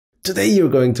Today you're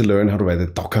going to learn how to write a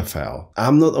Dockerfile.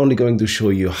 I'm not only going to show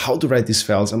you how to write these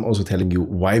files, I'm also telling you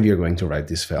why we are going to write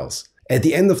these files. At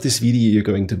the end of this video, you're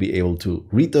going to be able to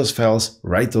read those files,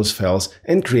 write those files,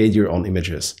 and create your own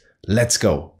images. Let's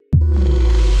go!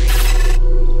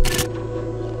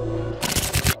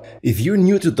 If you're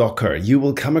new to Docker, you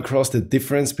will come across the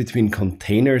difference between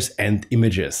containers and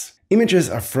images. Images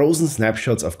are frozen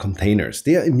snapshots of containers.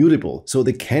 They are immutable, so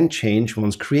they can change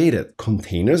once created.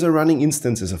 Containers are running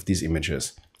instances of these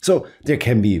images. So there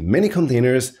can be many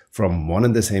containers from one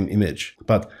and the same image.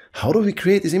 But how do we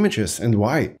create these images and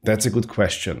why? That's a good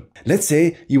question. Let's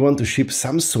say you want to ship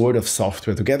some sort of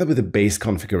software together with a base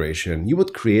configuration. You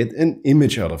would create an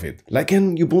image out of it, like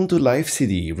an Ubuntu Live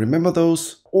CD. Remember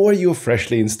those? Or your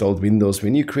freshly installed Windows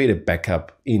when you create a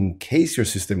backup in case your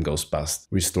system goes bust.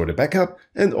 Restore the backup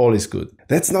and all is good.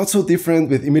 That's not so different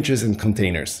with images and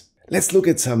containers. Let's look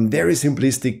at some very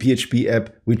simplistic PHP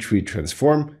app which we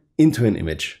transform into an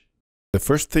image. The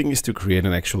first thing is to create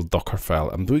an actual Docker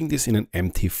file. I'm doing this in an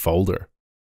empty folder.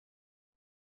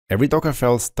 Every Docker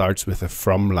file starts with a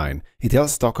from line. It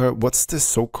tells Docker what's the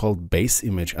so-called base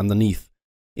image underneath.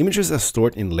 Images are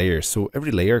stored in layers, so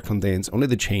every layer contains only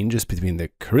the changes between the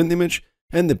current image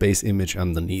and the base image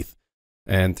underneath.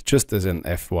 And just as an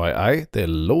FYI, the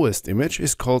lowest image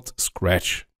is called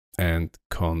scratch and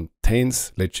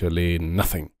contains literally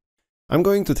nothing. I'm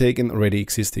going to take an already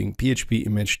existing PHP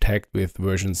image tagged with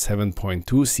version 7.2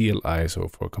 CLI, so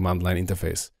for command line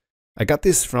interface. I got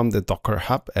this from the Docker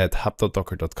Hub at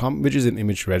hub.docker.com, which is an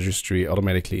image registry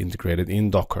automatically integrated in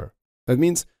Docker. That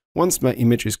means once my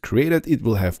image is created, it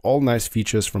will have all nice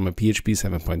features from a PHP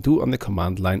 7.2 on the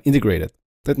command line integrated.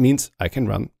 That means I can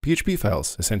run PHP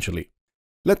files, essentially.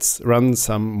 Let's run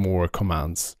some more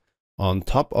commands. On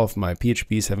top of my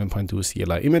PHP 7.2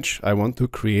 CLI image, I want to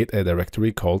create a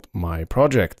directory called my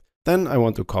project. Then I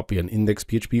want to copy an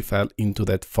index.php file into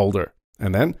that folder.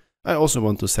 And then I also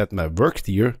want to set my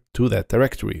WORKDIR to that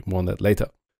directory. More on that later.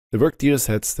 The WORKDIR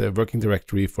sets the working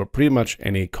directory for pretty much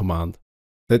any command.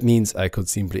 That means I could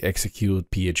simply execute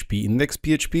php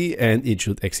index.php and it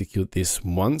should execute this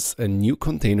once a new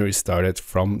container is started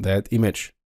from that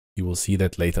image. You will see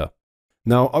that later.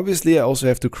 Now, obviously, I also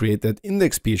have to create that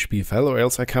index.php file or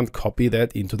else I can't copy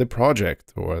that into the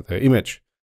project or the image.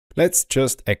 Let's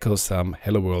just echo some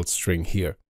hello world string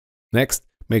here. Next,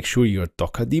 make sure your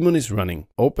Docker daemon is running.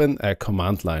 Open a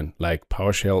command line like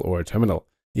PowerShell or a terminal.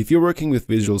 If you're working with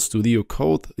Visual Studio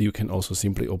Code, you can also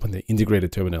simply open the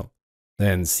integrated terminal.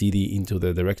 Then cd into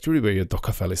the directory where your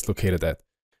Docker file is located at.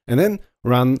 And then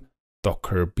run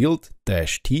docker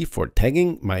build-t for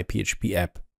tagging my PHP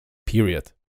app,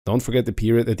 period. Don't forget the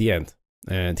period at the end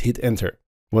and hit enter.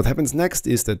 What happens next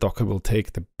is that Docker will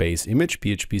take the base image,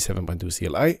 PHP 7.2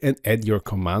 CLI, and add your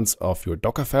commands of your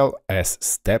Docker file as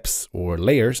steps or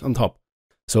layers on top.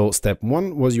 So step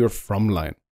 1 was your from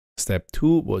line. Step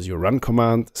 2 was your run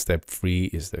command. Step 3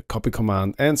 is the copy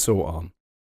command and so on.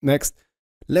 Next,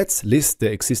 let's list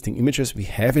the existing images we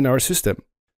have in our system.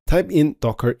 Type in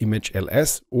docker image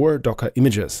ls or docker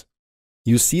images.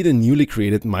 You see the newly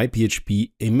created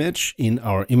myPHP image in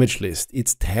our image list.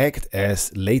 It's tagged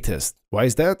as latest. Why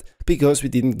is that? Because we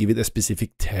didn't give it a specific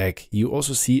tag. You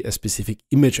also see a specific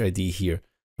image ID here,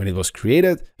 when it was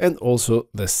created, and also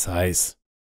the size.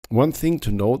 One thing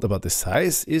to note about the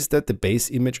size is that the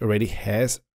base image already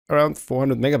has around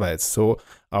 400 megabytes, so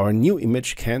our new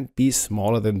image can't be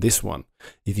smaller than this one.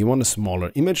 If you want a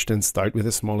smaller image, then start with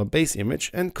a smaller base image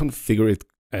and configure it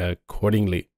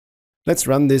accordingly. Let's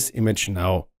run this image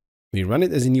now. We run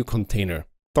it as a new container.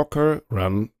 Docker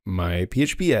run my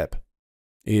PHP app.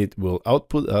 It will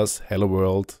output us hello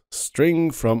world string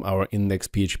from our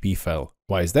index.php file.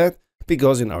 Why is that?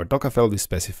 Because in our Docker file we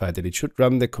specified that it should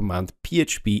run the command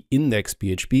php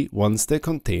index.php once the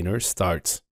container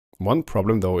starts. One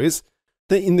problem though is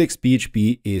the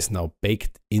index.php is now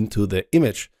baked into the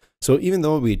image. So even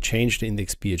though we change the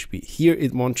index.php here,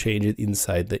 it won't change it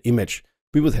inside the image.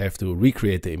 We would have to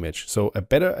recreate the image. So a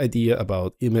better idea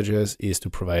about images is to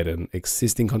provide an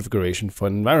existing configuration for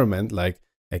an environment like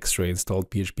extra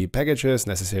installed PHP packages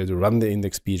necessary to run the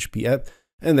index.php app,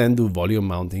 and then do volume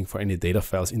mounting for any data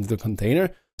files into the container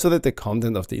so that the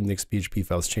content of the index.php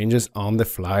files changes on the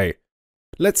fly.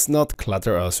 Let's not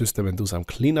clutter our system and do some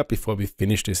cleanup before we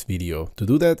finish this video. To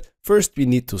do that, first we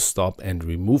need to stop and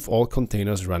remove all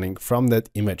containers running from that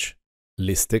image.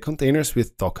 List the containers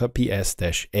with docker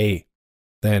ps-a.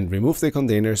 Then remove the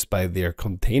containers by their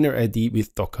container ID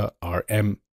with docker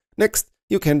rm. Next,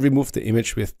 you can remove the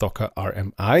image with docker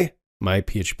rmi, my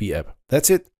PHP app. That's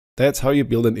it. That's how you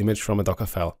build an image from a Docker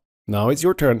file. Now it's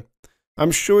your turn. I'm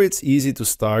sure it's easy to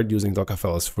start using Docker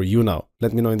files for you now.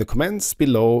 Let me know in the comments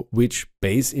below which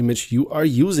base image you are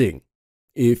using.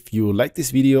 If you like this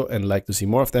video and like to see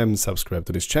more of them, subscribe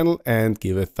to this channel and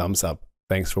give a thumbs up.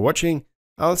 Thanks for watching.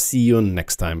 I'll see you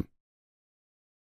next time.